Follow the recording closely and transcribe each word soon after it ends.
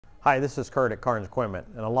Hi, this is Kurt at Carnes Equipment,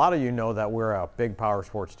 and a lot of you know that we're a big power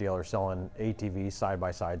sports dealer selling ATVs,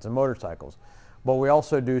 side-by-sides, and motorcycles. But we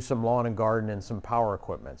also do some lawn and garden and some power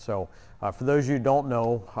equipment. So for those of you who don't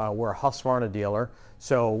know, we're a Husqvarna dealer.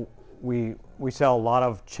 So we sell a lot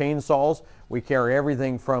of chainsaws. We carry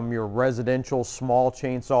everything from your residential small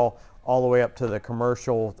chainsaw all the way up to the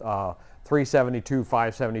commercial 372,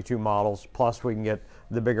 572 models, plus we can get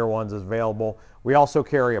the bigger ones available. We also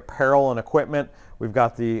carry apparel and equipment. We've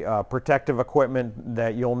got the protective equipment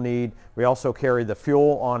that you'll need. We also carry the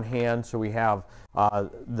fuel on hand, so we have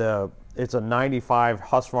it's a 95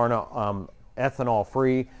 Husqvarna ethanol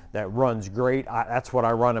free that runs great. That's what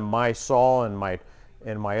I run in my saw and my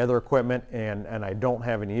other equipment, and I don't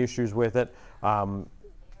have any issues with it.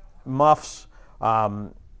 Muffs,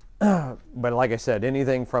 but like I said,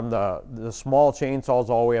 anything from the small chainsaws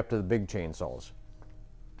all the way up to the big chainsaws.